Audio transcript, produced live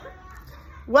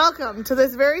Welcome to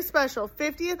this very special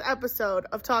 50th episode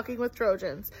of Talking with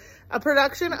Trojans, a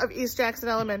production of East Jackson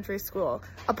Elementary School,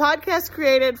 a podcast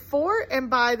created for and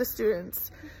by the students.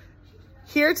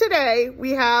 Here today,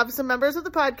 we have some members of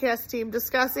the podcast team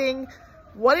discussing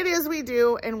what it is we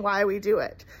do and why we do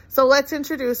it. So let's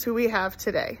introduce who we have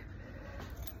today.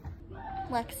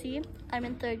 Lexi, I'm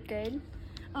in 3rd grade.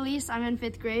 Elise, I'm in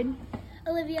 5th grade.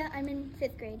 Olivia, I'm in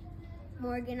 5th grade.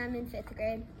 Morgan, I'm in 5th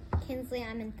grade. Kinsley,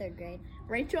 I'm in 3rd grade.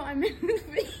 Rachel, I'm in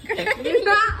 5th grade.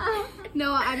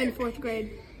 Noah, I'm in 4th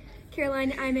grade.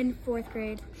 Caroline, I'm in 4th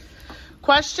grade.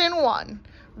 Question 1.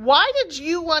 Why did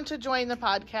you want to join the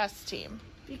podcast team?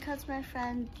 Because my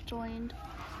friend joined.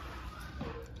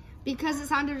 Because it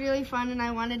sounded really fun and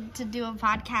I wanted to do a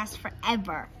podcast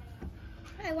forever.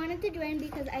 I wanted to join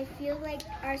because I feel like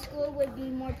our school would be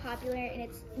more popular and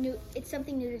it's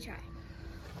something new to try.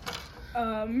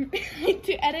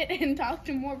 To edit and talk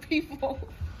to more people.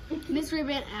 Miss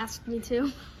Ribbon asked me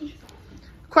to.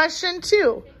 Question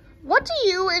 2. What do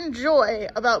you enjoy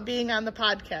about being on the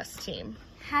podcast team?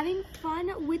 Having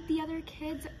fun with the other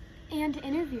kids and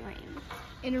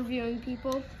Interviewing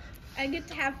people. I get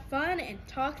to have fun and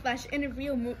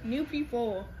talk/interview new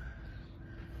people.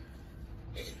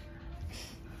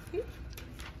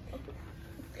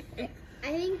 I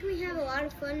think we have a lot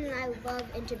of fun and I love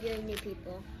interviewing new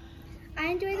people. I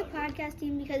enjoy the podcast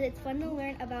team because it's fun to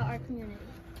learn about our community.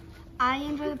 I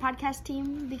enjoy the podcast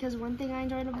team because one thing I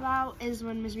enjoyed about is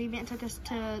when Ms. Rebant took us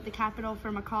to the Capitol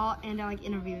for McCall, and I like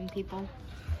interviewing people.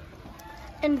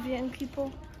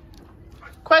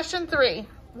 Question 3.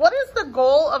 What is the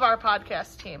goal of our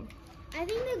podcast team? I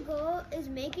think the goal is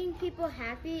making people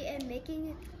happy and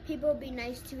making people be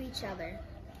nice to each other.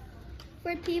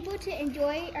 For people to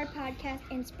enjoy our podcast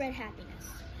and spread happiness.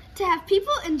 To have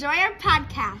people enjoy our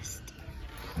podcast.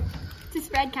 To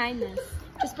spread kindness.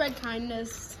 To spread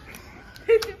kindness.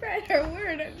 To spread our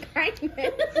word of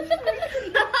kindness.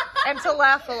 And to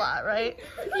laugh a lot, right?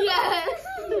 Yes.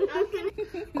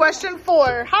 Question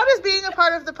 4. How does being a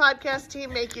part of the podcast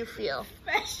team make you feel?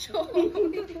 Special.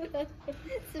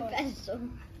 Special.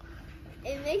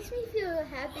 It makes me feel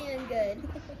happy and good.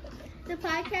 The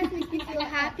podcast makes me feel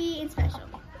happy and special.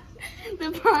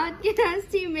 The podcast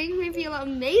team makes me feel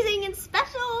amazing and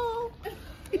special.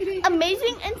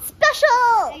 Amazing and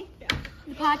special.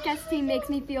 The podcast team makes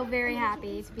me feel very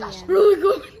happy to be in. Really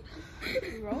good.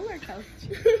 Roller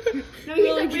coaster. No,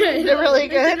 really good. They're really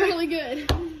good. Really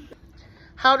good.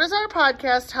 How does our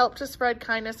podcast help to spread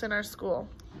kindness in our school?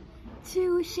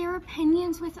 To share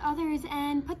opinions with others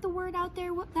and put the word out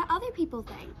there that other people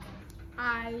think.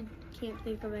 I can't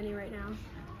think of any right now.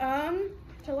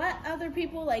 To let other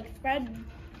people spread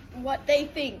what they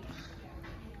think.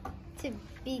 To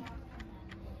be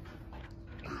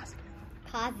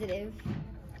positive.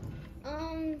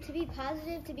 To be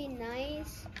positive, to be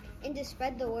nice, and to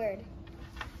spread the word.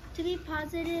 To be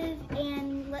positive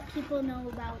and let people know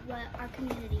about what our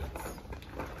community is.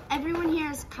 Everyone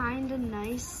here is kind and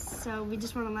nice, so we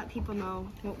just want to let people know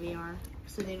what we are,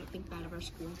 so they don't think bad of our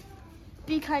school.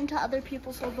 Be kind to other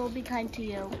people so they'll be kind to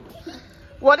you.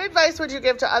 What advice would you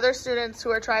give to other students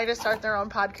who are trying to start their own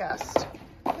podcast?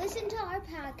 Listen to our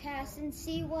podcast and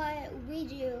see what we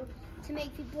do to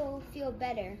make people feel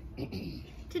better.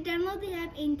 To download the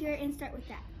app Anchor and start with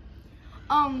that.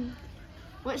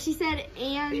 What she said,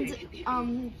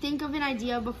 and think of an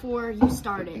idea before you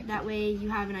start it. That way you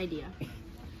have an idea.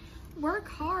 Work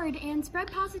hard and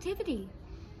spread positivity.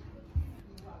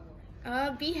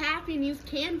 Be happy and use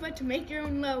Canva to make your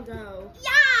own logo.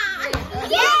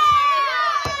 Yeah!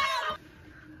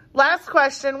 Last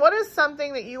question. What is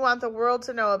something that you want the world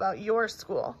to know about your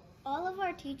school? All of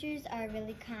our teachers are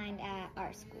really kind at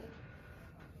our school.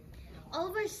 All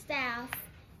of our staff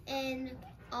and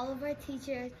all of our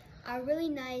teachers are really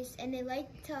nice, and they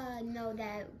like to know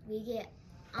that we get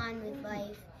on with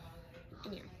life.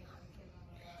 And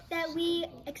that we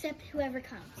accept whoever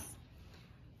comes.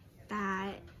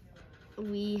 That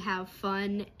we have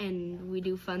fun and we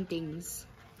do fun things.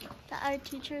 That our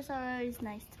teachers are always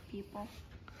nice to people.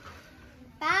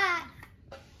 Bye.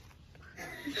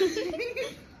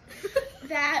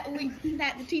 That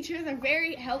the teachers are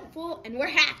very helpful and we're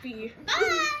happy.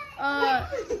 Bye.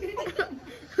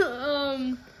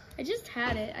 I just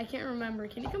had it. I can't remember.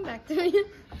 Can you come back to me?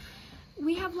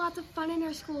 We have lots of fun in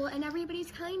our school, and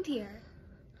everybody's kind here.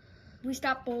 We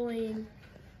stopped bullying.